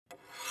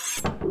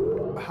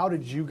how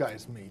did you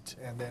guys meet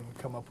and then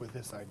come up with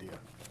this idea?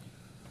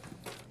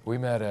 We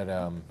met at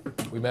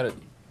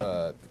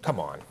come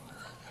on.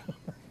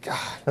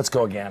 God. Let's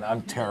go again.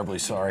 I'm terribly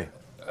sorry.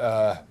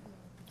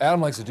 Adam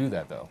likes to do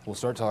that, though. We'll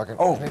start talking.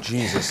 Oh,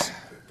 Jesus.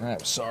 I'm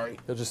sorry.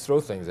 He'll just throw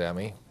things at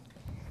me.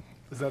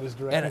 Is that his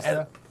directing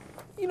style?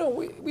 You know,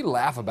 we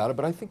laugh about it,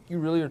 but I think you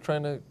really are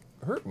trying to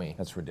hurt me.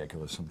 That's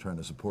ridiculous. I'm trying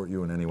to support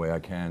you in any way I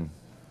can.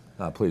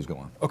 Please go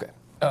on. Okay.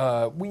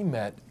 We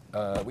met.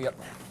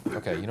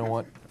 Okay, you know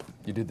what?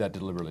 You did that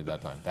deliberately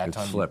that time. That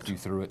time slipped. you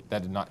threw it.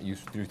 That did not. You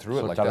threw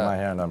it like out that. of my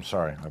hand. I'm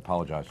sorry. I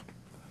apologize.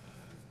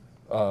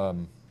 Now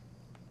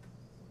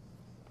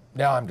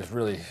I'm just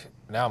really.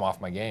 Now I'm off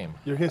my game.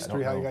 Your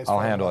history, how you guys. I'll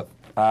handle it.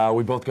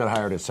 We both got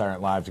hired at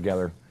Saturday Night Live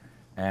together,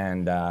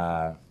 and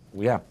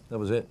yeah, that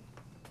was it.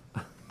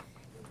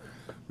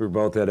 We were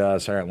both at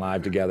Saturday Night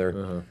Live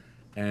together,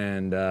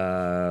 and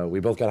we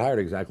both got hired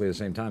exactly the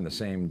same time, the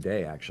same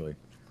day actually.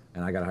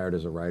 And I got hired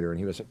as a writer, and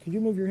he was like, "Could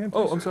you move your hand,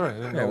 please?" Oh, I'm sorry.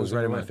 Yeah, it was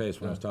right in my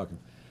face when I was talking.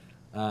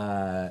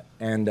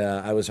 And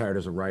I was hired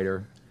as a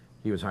writer.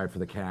 He was hired for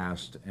the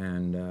cast,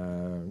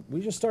 and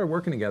we just started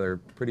working together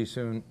pretty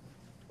soon.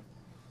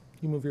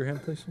 Can you move your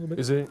hand, please, a little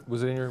bit?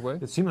 Was it in your way?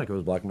 It seemed like it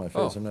was blocking my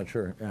face. I'm not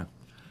sure. Yeah.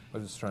 I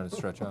was just trying to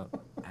stretch out.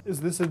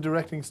 Is this a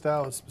directing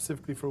style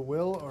specifically for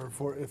Will, or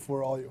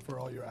for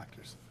all your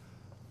actors?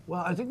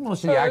 Well, I think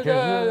most of the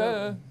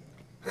actors.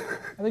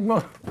 I think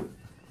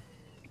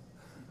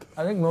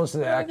most of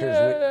the actors.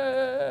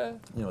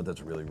 You know what?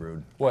 That's really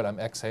rude. What? I'm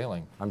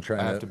exhaling. I'm trying.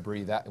 I have to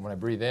breathe out. When I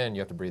breathe in,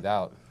 you have to breathe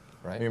out,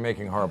 right? You're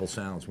making horrible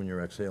sounds when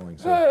you're exhaling.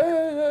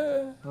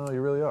 So. Oh, you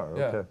really are.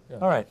 Yeah, Okay. yeah.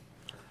 All right.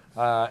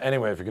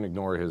 Anyway, if you can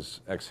ignore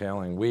his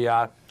exhaling,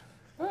 I'll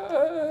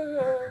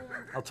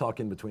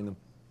talk in between them.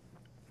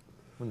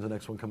 When's the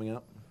next one coming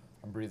out?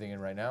 I'm breathing in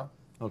right now.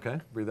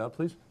 Okay, breathe out,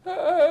 please.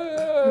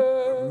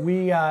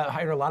 We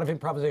hired a lot of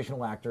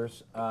improvisational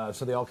actors,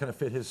 so they all kind of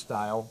fit his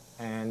style,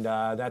 and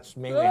that's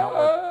mainly how it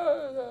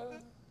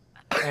works.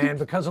 And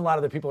because a lot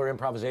of the people are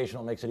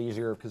improvisational, it makes it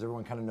easier because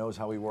everyone kind of knows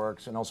how he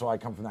works. And also, I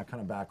come from that kind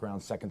of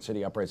background, Second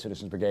City, Upright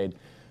Citizens Brigade,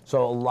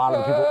 so a lot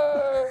of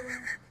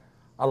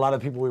the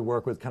people we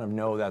work with kind of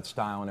know that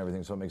style and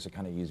everything, so it makes it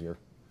kind of easier.